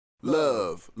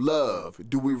Love, love,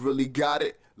 do we really got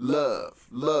it? Love,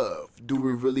 love, do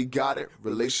we really got it?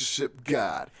 Relationship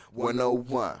God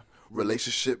 101.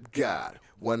 Relationship God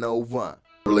 101.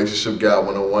 Relationship God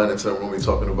 101, and so we're going to be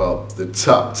talking about the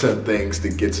top 10 things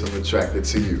that get them attracted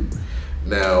to you.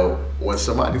 Now, when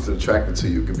somebody's attracted to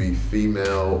you, it could be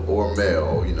female or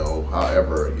male,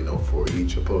 however, for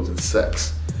each opposing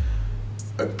sex.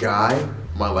 A guy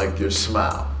might like your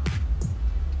smile.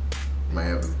 You might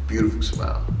have a beautiful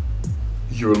smile.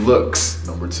 Your looks,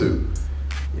 number 2.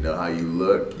 You know how you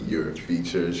look, your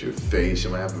features, your face. You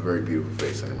might have a very beautiful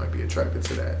face and they might be attracted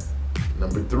to that.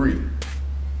 Number 3,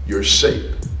 your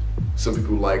shape. Some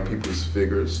people like people's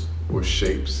figures or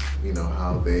shapes,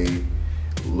 how they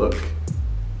look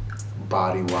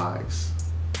body-wise.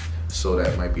 So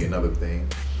that might be another thing.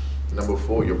 Number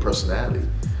 4, your personality.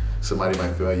 Somebody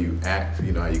might feel how you act,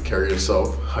 how you carry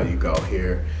yourself, how you go out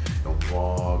here and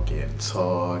walk and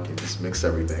talk and just mix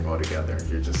everything all together, and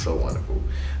you're just so wonderful.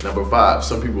 Number 5,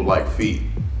 some people like feet,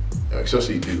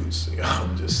 especially dudes.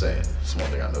 I'm just saying, it's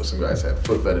one thing I know. Some guys have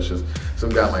foot fetishes.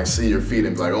 Some guy might see your feet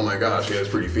and be like, oh my gosh, she has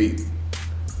pretty feet.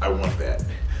 I want that.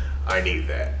 I need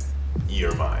that.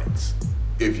 You're mine,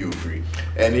 if you agree.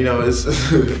 And it's,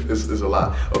 it's a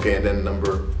lot. Okay, and then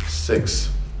number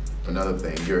 6, another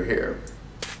thing, your hair.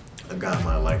 A guy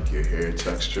might like your hair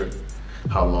texture,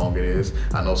 how long it is.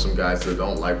 I know some guys that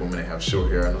don't like women that have short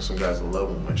hair. I know some guys that love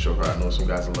women with short hair. I know some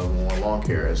guys that love women with long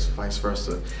hair. It's vice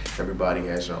versa. Everybody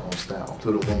has their own style.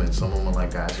 To the women, some women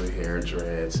like guys with hair,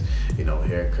 dreads,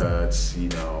 haircuts,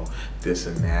 this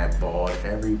and that, bald.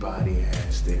 Everybody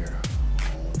has their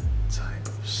own type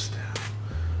of style,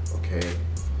 okay?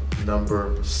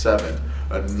 Number 7,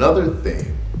 another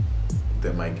thing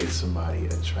that might get somebody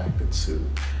attracted to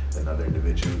another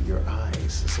individual, your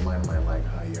eyes. Somebody might like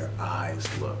how your eyes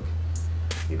look,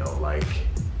 like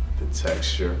the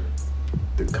texture,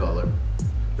 the color,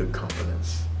 the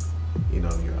confidence, your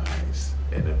eyes.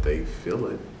 And if they feel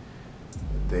it,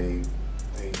 they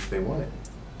want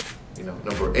it.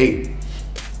 Number 8,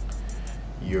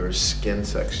 your skin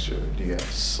texture. Do you have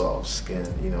soft skin?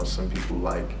 Some people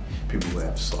like people who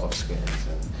have soft skins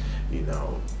and,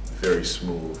 very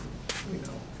smooth,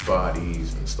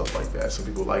 bodies and stuff like that. Some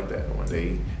people like that. And when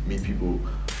they meet people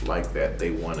like that,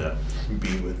 they want to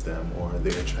be with them or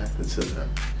they're attracted to them.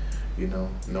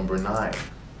 Number 9,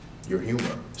 your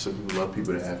humor. Some people love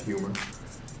people that have humor.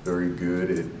 Very good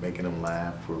at making them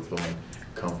laugh or feeling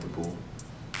comfortable,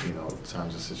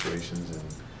 times and situations,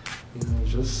 and,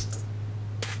 just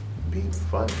being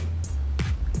funny.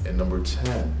 And number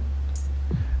 10,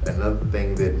 another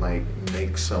thing that might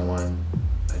make someone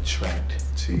attract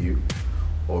to you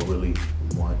or really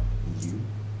want you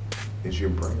is your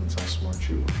brains, how smart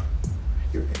you are,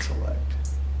 your intellect,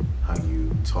 how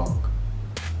you talk,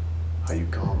 how you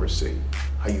conversate,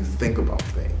 how you think about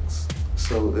things.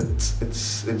 So it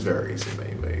varies in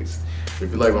many ways.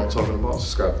 If you like what I'm talking about,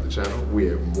 subscribe to the channel. We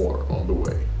have more on the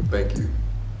way. Thank you.